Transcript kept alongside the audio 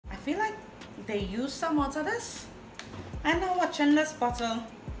feel like they use some out of this. I'm not watching this bottle.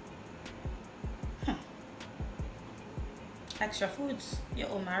 Extra Foods, you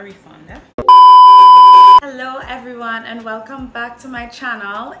owe my refund, eh? Hello everyone and welcome back to my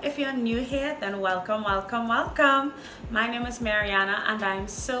channel. If you're new here, then welcome. My name is Mariana and I'm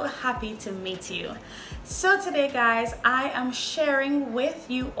so happy to meet you. So today guys, I am sharing with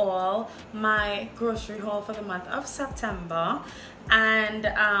you all my grocery haul for the month of September, and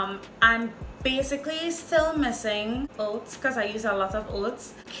I'm basically still missing oats because I use a lot of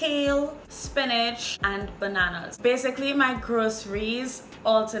oats, kale, spinach, and bananas. Basically my groceries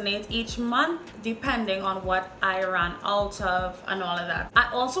alternate each month depending on what I ran out of and all of that. I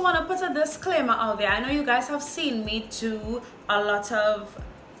also want to put a disclaimer out there. I know you guys have seen me do a lot of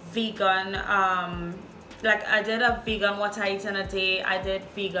vegan, like I did a vegan what I eat in a day, I did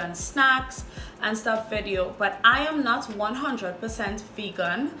vegan snacks and stuff video, but I am not 100%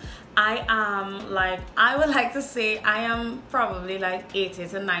 vegan. I am like, I would like to say I am probably like 80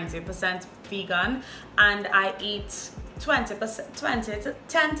 to 90% vegan, and I eat 10 to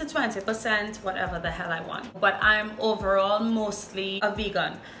 20%, whatever the hell I want. But I'm overall mostly a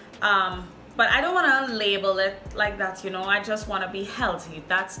vegan. But I don't want to label it like that, you know. I just want to be healthy.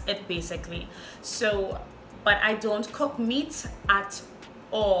 That's it basically. So, but I don't cook meat at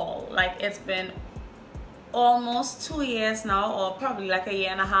all. Like, it's been almost 2 years now, or probably like a year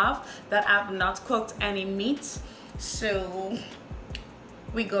and a half, that I've not cooked any meat. So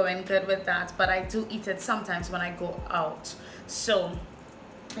we going good with that, but I do eat it sometimes when I go out. So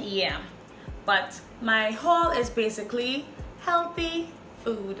yeah, but my haul is basically healthy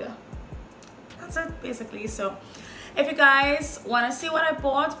food. That's it basically. So if you guys want to see what I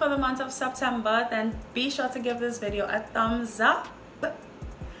bought for the month of September, then be sure to give this video a thumbs up.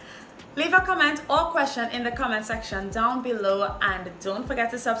 Leave a comment or question in the comment section down below, and don't forget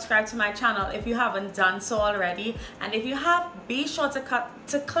to subscribe to my channel if you haven't done so already. And if you have, be sure to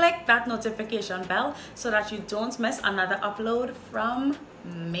click that notification bell so that you don't miss another upload from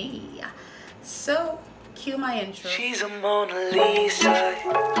me. So cue my intro. She's a Mona Lisa,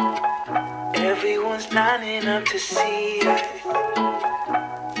 everyone's lining up to see her.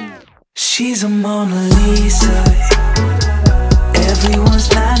 She's a Mona Lisa, everyone's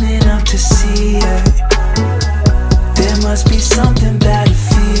lining up to see her. There must be something about her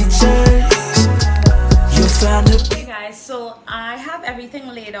features. You'll find her. Hey guys, so I have everything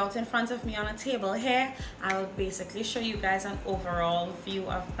laid out in front of me on a table here. I will basically show you guys an overall view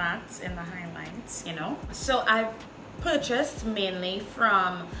of that in the highlights, you know. So I purchased mainly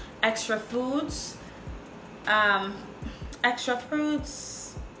from Xtra Foods,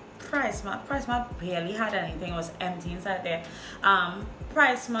 Price Mart barely had anything. It was empty inside there.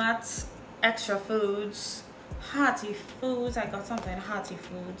 Price Mart, Xtra Foods, Hearty Foods. I got something Hearty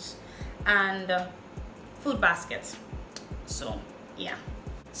Foods, and Food Basket. So yeah.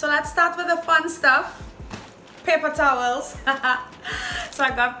 So let's start with the fun stuff. Paper towels. So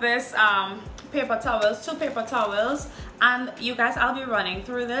I got this paper towels, 2 paper towels, and you guys, I'll be running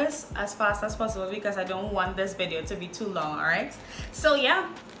through this as fast as possible because I don't want this video to be too long. All right. So yeah.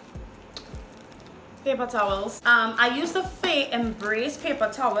 Paper towels. I use the Faye Embrace paper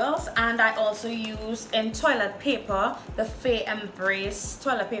towels, and I also use in toilet paper the Faye Embrace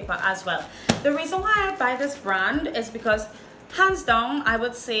toilet paper as well. The reason why I buy this brand is because hands down I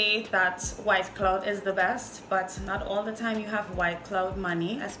would say that White Cloud is the best, but not all the time you have White Cloud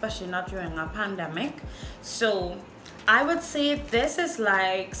money, especially not during a pandemic. So I would say this is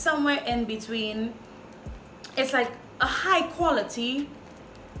like somewhere in between. It's like a high quality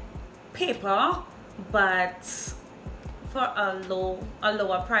paper, but for a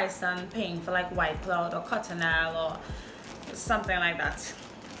lower price than paying for like White Cloud or Cottonelle or something like that.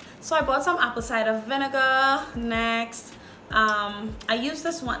 So I bought some apple cider vinegar next. I use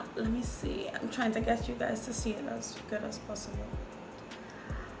this one. Let me see. I'm trying to get you guys to see it as good as possible.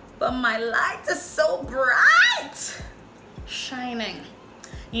 But my light is so bright, shining.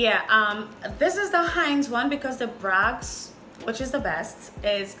 Yeah. This is the Heinz one because the Bragg's, which is the best,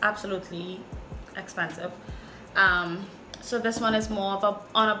 is absolutely expensive. So this one is more of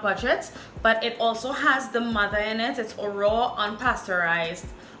on a budget, but it also has the mother in it. It's raw, unpasteurized,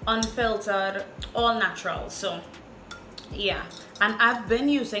 unfiltered, all natural. So yeah, and I've been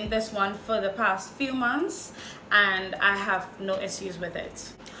using this one for the past few months and I have no issues with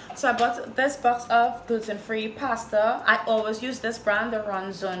it. So I bought this box of gluten-free pasta. I always use this brand, the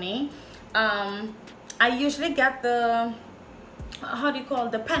Ronzoni. I usually get the, how do you call,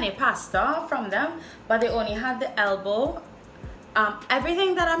 the penne pasta from them, but they only had the elbow.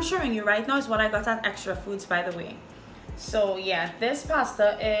 Everything that I'm showing you right now is what I got at Xtra Foods, by the way. So yeah, this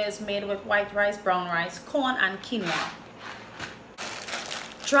pasta is made with white rice, brown rice, corn, and quinoa.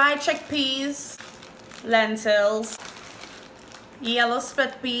 Dried chickpeas, lentils, yellow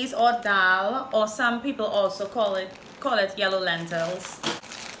split peas or dal, or some people also call it yellow lentils.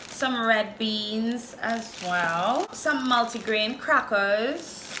 Some red beans as well. Some multigrain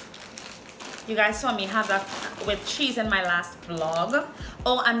crackers. You guys saw me have that with cheese in my last vlog.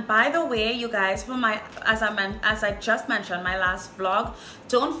 Oh, and by the way, you guys, for my as I just mentioned my last vlog,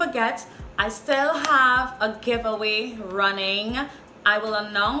 don't forget I still have a giveaway running. I will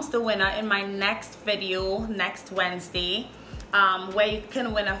announce the winner in my next video next Wednesday, where you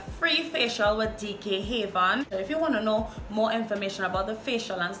can win a free facial with DK Haven. So if you want to know more information about the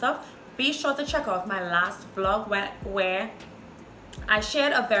facial and stuff, be sure to check out my last vlog where I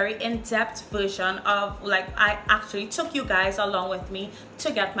shared a very in-depth version of, like, I actually took you guys along with me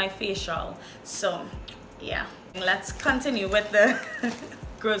to get my facial. So yeah, let's continue with the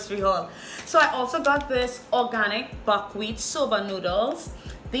grocery haul. So I also got this organic buckwheat soba noodles.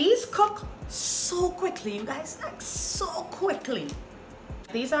 These cook so quickly, you guys, like so quickly.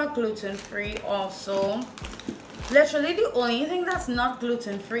 These are gluten-free also. Literally the only thing that's not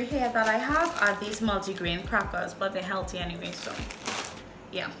gluten-free here that I have are these multigrain crackers, but they're healthy anyway, so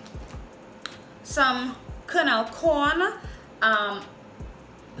yeah. Some kernel corn.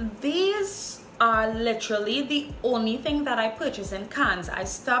 These are literally the only thing that I purchase in cans. I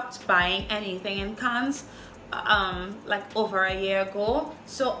stopped buying anything in cans like over a year ago,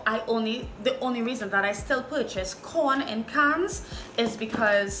 so the only reason that I still purchase corn in cans is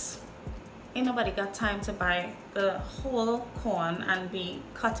because ain't nobody got time to buy the whole corn and be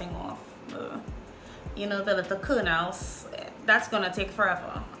cutting off you know, the little kernels. That's gonna take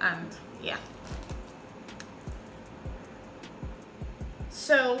forever, and yeah.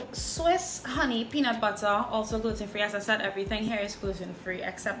 So Swiss honey peanut butter, also gluten-free. As I said, everything here is gluten-free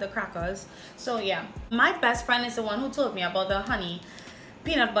except the crackers. So yeah, my best friend is the one who told me about the honey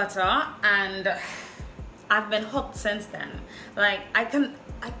peanut butter, and I've been hooked since then. Like I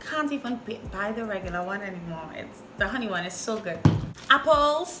can't even buy the regular one anymore. The honey one is so good.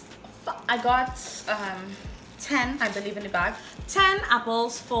 Apples, I got 10, I believe, in the bag. 10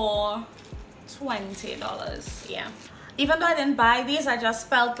 apples for $20. Yeah. Even though I didn't buy these, I just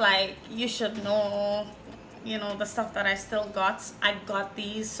felt like you should know, you know, the stuff that I still got. I got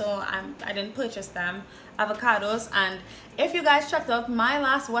these, so I didn't purchase them. Avocados, and if you guys checked out my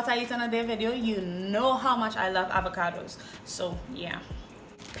last What I Eat in a Day video, you know how much I love avocados. So yeah.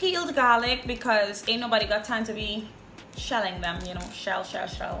 Peeled garlic, because ain't nobody got time to be shelling them, you know, shell.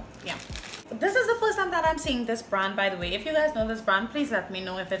 Yeah. This is the first time that I'm seeing this brand, by the way. If you guys know this brand, please let me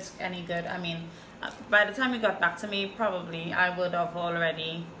know if it's any good. I mean, by the time you got back to me, probably I would have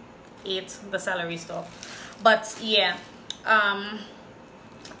already ate the celery stalk. But yeah,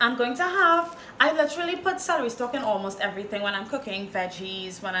 I'm going to have, I literally put celery stalk in almost everything when I'm cooking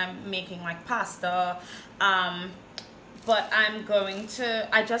veggies, when I'm making like pasta. But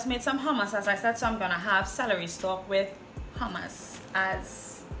I just made some hummus, as I said, so I'm gonna have celery stalk with hummus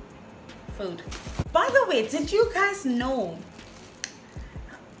as food. By the way, did you guys know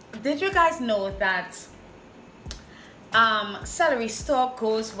that celery stalk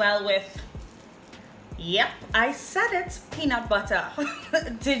goes well with, yep, I said it, peanut butter.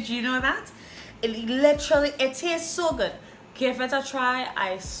 Did you know that? It tastes so good. Give it a try.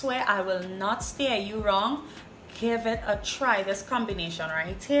 I swear I will not steer you wrong. Give it a try, this combination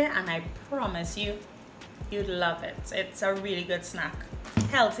right here, and I promise you, you'd love it. It's a really good snack,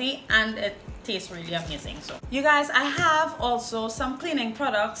 healthy, and it tastes really amazing. So you guys, I have also some cleaning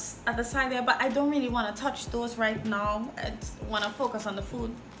products at the side there, but I don't really want to touch those right now. I want to focus on the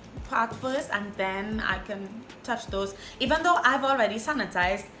food part first, and then I can touch those, even though I've already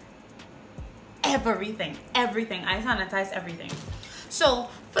sanitized everything. I sanitized everything. So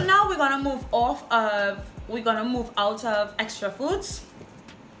for now, we're gonna move out of Xtra foods,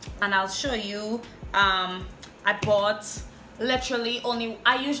 and I'll show you. I bought literally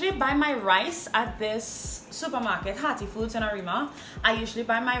I usually buy my rice at this supermarket, Hearty Foods in Arima. I usually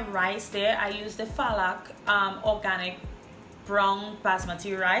buy my rice there. I use the Falak organic brown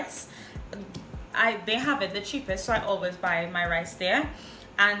basmati rice. They have it the cheapest, so I always buy my rice there.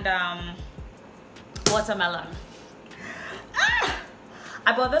 And watermelon.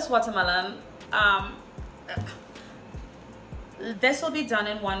 I bought this watermelon. This will be done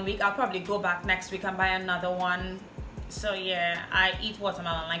in 1 week. I'll probably go back next week and buy another one. So yeah, I eat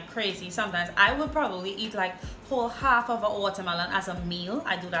watermelon like crazy. Sometimes I would probably eat like whole half of a watermelon as a meal.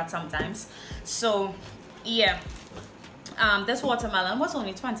 I do that sometimes. So yeah, this watermelon was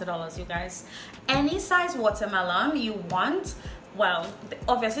only $20, you guys. Any size watermelon you want, well,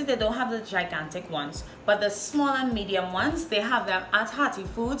 obviously they don't have the gigantic ones, but the small and medium ones, they have them at Hearty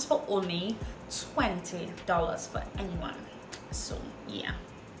Foods for only $20 for anyone. So yeah,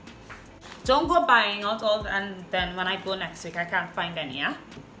 don't go buying out all, and then when I go next week I can't find any. Yeah,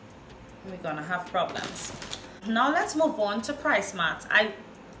 we're gonna have problems. Now let's move on to Price Mart.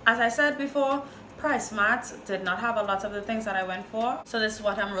 As I said before, Price Mart did not have a lot of the things that I went for, so this is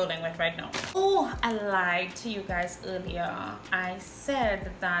what I'm rolling with right now. Oh, I lied to you guys earlier. I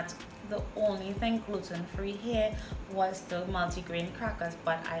said that the only thing gluten-free here was the multigrain crackers,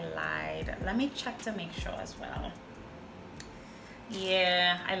 but I lied. Let me check to make sure as well.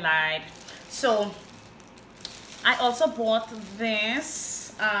 Yeah, I lied. So I also bought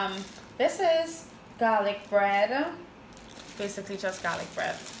this. This is garlic bread, basically just garlic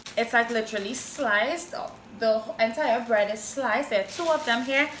bread. It's like literally sliced. The entire bread is sliced. There are two of them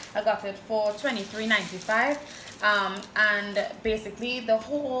here. I got it for $23.95. And basically the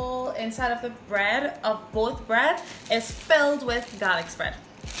whole inside of the bread, of both bread, is filled with garlic spread.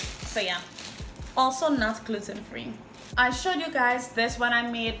 So yeah, also not gluten-free. I showed you guys this when I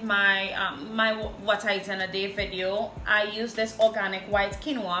made my my what I eat in a day video. I used this organic white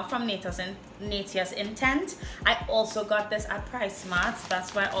quinoa from Nature's Intent. I also got this at Price Mart.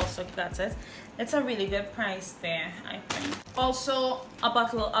 That's where I also got it. It's a really good price there, I think. Also a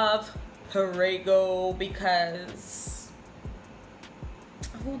bottle of Perrigo, because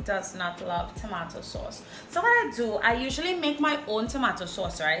who does not love tomato sauce? So what I do, I usually make my own tomato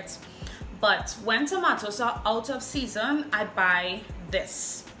sauce, right? But when tomatoes are out of season, I buy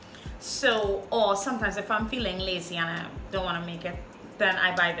this. So, or sometimes if I'm feeling lazy and I don't want to make it, then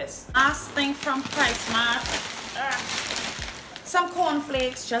I buy this. Last thing from Price Mart, some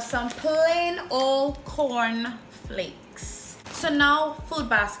cornflakes, just some plain old corn flakes. So now, food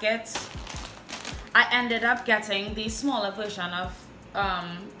baskets. I ended up getting the smaller version of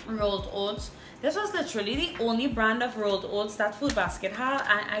rolled oats. This was literally the only brand of rolled oats that Food Basket had,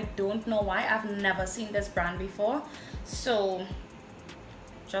 and I don't know why. I've never seen this brand before, so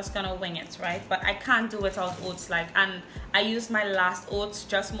just gonna wing it, right? But I can't do without oats. And I used my last oats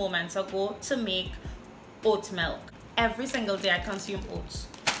just moments ago to make oat milk. Every single day I consume oats,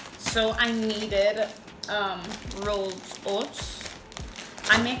 so I needed rolled oats.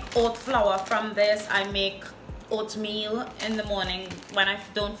 I make oat flour from this. I make oatmeal in the morning when I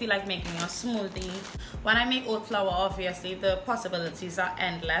don't feel like making a smoothie. When I make oat flour, obviously the possibilities are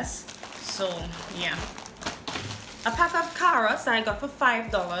endless. So yeah, a pack of carrots I got for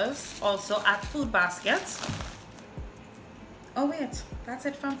 $5, also at Food Basket. Oh wait, that's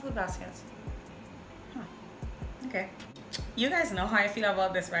it from Food Basket. Huh. Okay, you guys know how I feel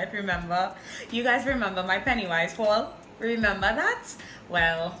about this, right? You guys remember my Pennywise haul? Remember that?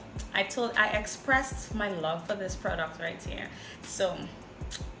 Well, I expressed my love for this product right here. So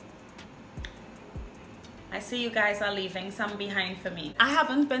I see you guys are leaving some behind for me. I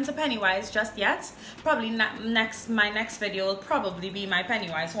haven't been to Pennywise just yet. Probably my next video will probably be my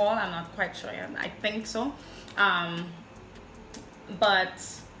Pennywise haul. I'm not quite sure yet. I think so.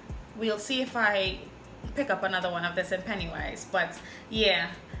 But we'll see if I pick up another one of this in Pennywise. But yeah,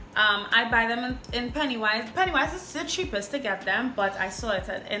 I buy them in Pennywise. Pennywise is the cheapest to get them, but I saw it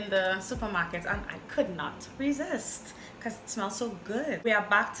in the supermarket and I could not resist because it smells so good. We are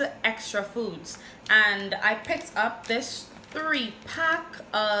back to Xtra Foods, and I picked up this 3-pack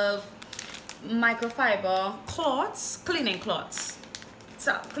of microfiber cloths, cleaning cloths,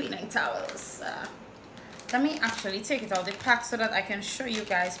 cleaning towels. Let me actually take it out the pack so that I can show you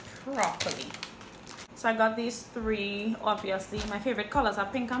guys properly. So I got these 3, obviously. My favorite colors are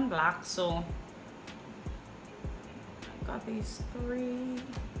pink and black, so I got these 3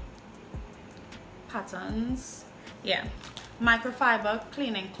 patterns. Yeah, microfiber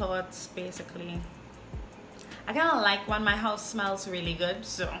cleaning cloths, basically. I kind of like when my house smells really good,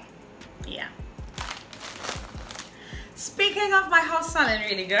 so yeah. Speaking of my house smelling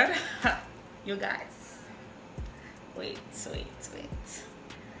really good, you guys, wait.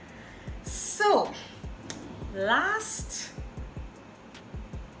 So last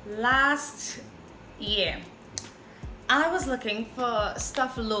year I was looking for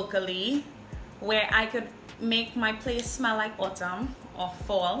stuff locally where I could make my place smell like autumn or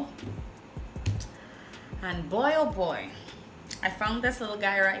fall, and boy oh boy, I found this little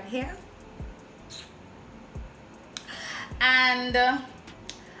guy right here. And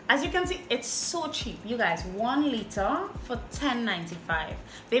As you can see, it's so cheap, you guys. 1 liter for $10.95.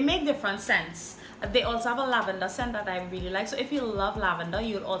 They make different scents. They also have a lavender scent that I really like. So if you love lavender,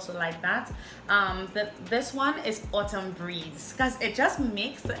 you'll also like that. This one is Autumn Breeze, because it just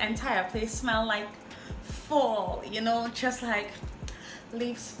makes the entire place smell like fall, you know, just like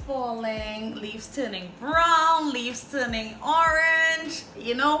leaves falling, leaves turning brown, leaves turning orange,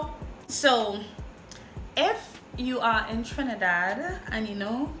 you know. So if you are in Trinidad and you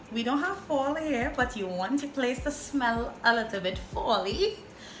know we don't have fall here, but you want your place to smell a little bit fally,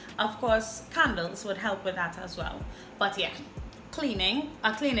 of course candles would help with that as well. But yeah,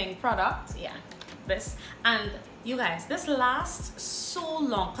 a cleaning product, yeah, this. And you guys, this lasts so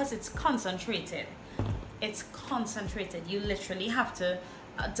long because it's concentrated. It's concentrated. You literally have to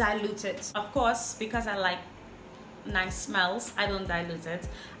dilute it. Of course, because I like nice smells, I don't dilute it.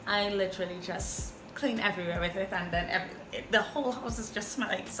 I literally just clean everywhere with it, and then the whole house is just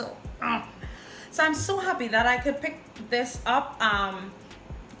smelling. So so I'm so happy that I could pick this up.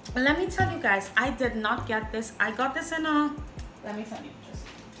 Let me tell you guys, I did not get this. I got this in a, let me tell you just,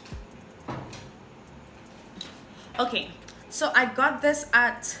 okay, so I got this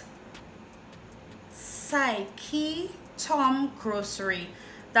at Psyche Tom Grocery.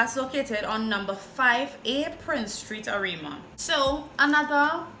 That's located on number 5A Prince Street, Arima. So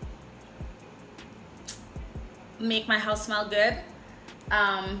another make my house smell good,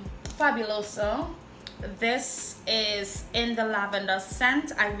 Fabuloso. This is in the lavender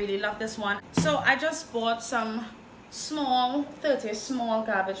scent. I really love this one. So I just bought some 30 small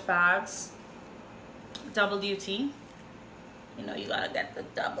garbage bags, double duty. You know, you gotta get the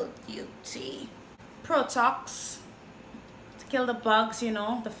double duty. Protox to kill the bugs, you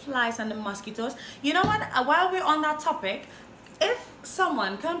know, the flies and the mosquitoes. You know what, while we're on that topic, if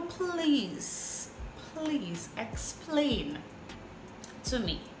someone can please explain to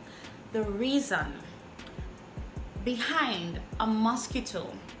me the reason behind a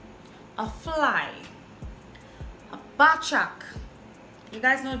mosquito, a fly, a batchak. You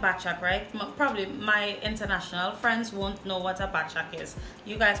guys know batchak, right? Probably my international friends won't know what a batchak is.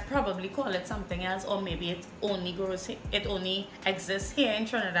 You guys probably call it something else, or maybe it only exists here in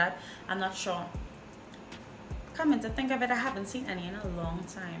Trinidad. I'm not sure. Coming to think of it, I haven't seen any in a long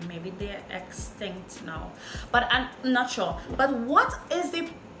time. Maybe they're extinct now, but I'm not sure. But what is the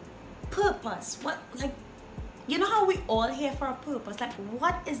purpose? What, like, you know how we all here for a purpose? Like,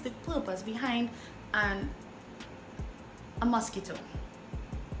 what is the purpose behind a mosquito,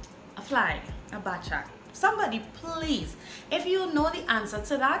 a fly, a batchak? Somebody please, if you know the answer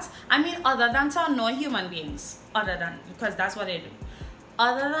to that, I mean, other than to annoy human beings, because that's what they do.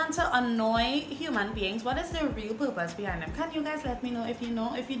 Other than to annoy human beings, what is the real purpose behind them? Can you guys let me know if you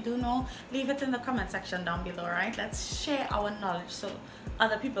know? If you do know, leave it in the comment section down below, right? Let's share our knowledge so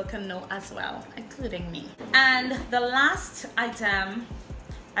other people can know as well, including me. And the last item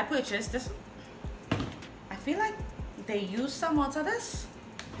I purchased, this, I feel like they used some out of this.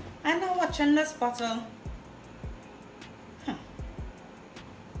 I'm not watching this bottle.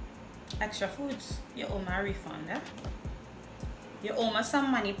 Extra Foods, you owe my refund, eh? You owe me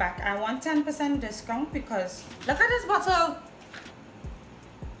some money back. I want 10% discount because look at this bottle.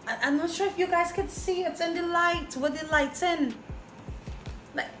 I'm not sure if you guys can see. It's in the light, with the lights in.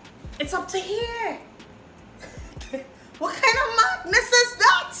 Like, it's up to here. What kind of madness is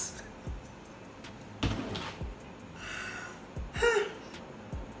that?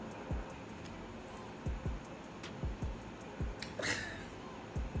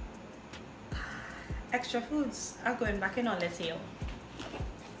 Extra Foods are going back in on the tail.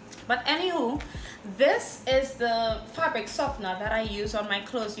 But anywho, this is the fabric softener that I use on my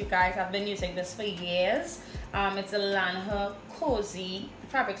clothes, you guys. I've been using this for years. It's a Lanher Cozy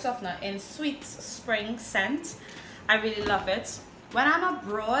fabric softener in Sweet Spring scent. I really love it. When I'm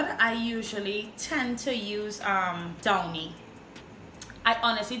abroad, I usually tend to use Downy. I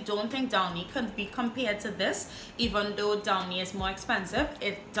honestly don't think Downy can be compared to this. Even though Downy is more expensive,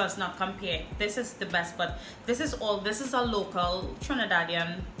 it does not compare. This is the best, but this is a local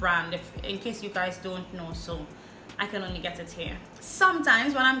Trinidadian brand, in case you guys don't know, so I can only get it here.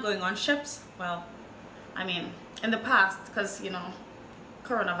 Sometimes when I'm going on ships, well, I mean, in the past, because, you know,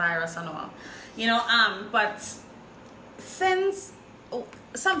 coronavirus and all, you know, but since,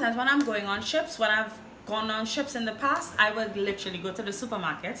 sometimes when I'm going on ships, when I've gone on ships in the past, I would literally go to the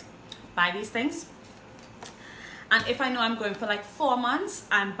supermarket, buy these things, and if I know I'm going for like 4 months,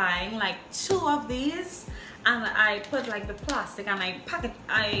 I'm buying like 2 of these, and I put like the plastic and I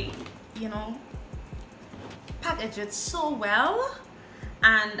package it so well,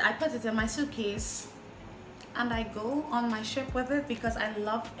 and I put it in my suitcase and I go on my ship with it because I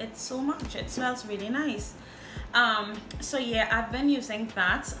love it so much. It smells really nice. So yeah, I've been using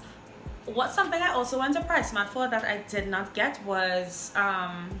that. Something I also went to Price Mart for that I did not get was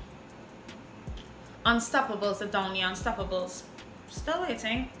Unstoppables, the Downy Unstoppables. Still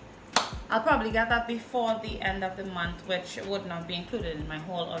waiting. I'll probably get that before the end of the month, which would not be included in my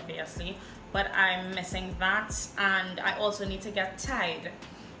haul obviously, but I'm missing that. And I also need to get Tide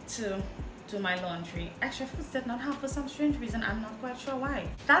to do my laundry. Extra Foods did not have for some strange reason. I'm not quite sure why.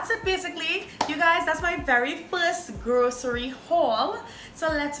 That's it basically, you guys. That's my very first grocery haul. So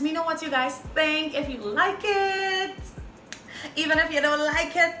let me know what you guys think. If you like it, even if you don't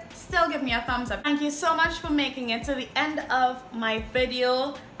like it, still give me a thumbs up. Thank you so much for making it to the end of my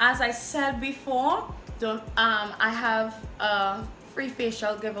video. As I said before, I have a free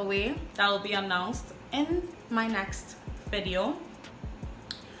facial giveaway that will be announced in my next video.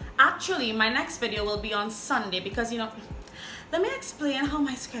 Actually, my next video will be on Sunday because, you know, let me explain how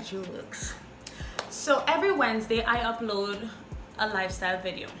my schedule works. So every Wednesday I upload a lifestyle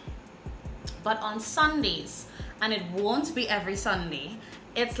video, but on Sundays, and it won't be every Sunday,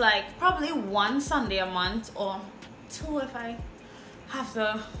 it's like probably one Sunday a month or two if I have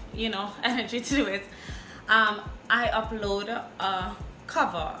the, you know, energy to do it. I upload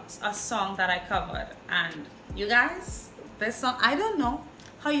a song that I covered. And you guys, this song, I don't know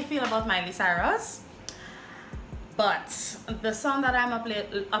how you feel about Miley Cyrus, but the song that I'm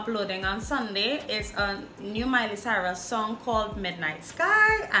uploading on Sunday is a new Miley Cyrus song called Midnight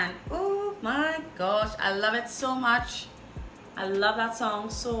Sky, and oh my gosh, I love it so much. I love that song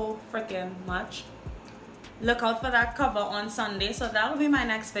so freaking much. Look out for that cover on Sunday. So that will be my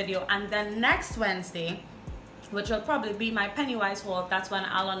next video, and then next Wednesday, which will probably be my Pennywise haul, that's when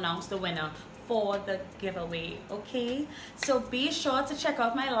I'll announce the winner for the giveaway. Okay, so be sure to check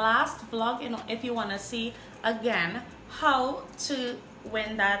out my last vlog, you know, if you want to see again how to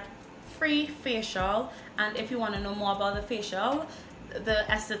win that free facial. And if you want to know more about the facial, the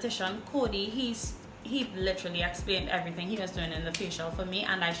esthetician Cody, he literally explained everything he was doing in the facial for me,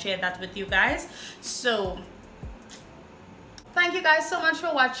 and I shared that with you guys. So thank you guys so much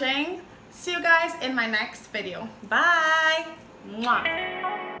for watching. See you guys in my next video. Bye. Mwah.